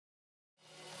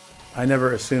I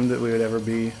never assumed that we would ever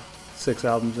be 6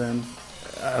 albums in.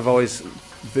 I've always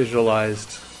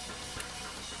visualized,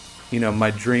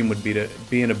 my dream would be to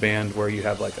be in a band where you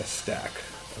have like a stack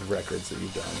of records that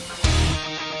you've done.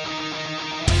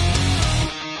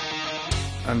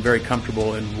 I'm very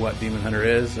comfortable in what Demon Hunter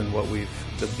is and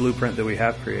the blueprint that we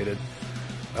have created.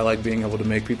 I like being able to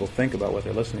make people think about what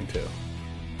they're listening to.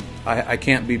 I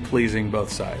can't be pleasing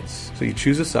both sides. So you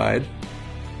choose a side,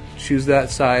 choose that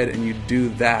side, and you do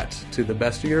that to the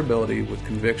best of your ability with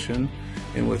conviction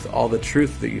and with all the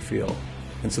truth that you feel.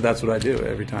 And so that's what I do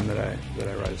every time that I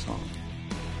write a song.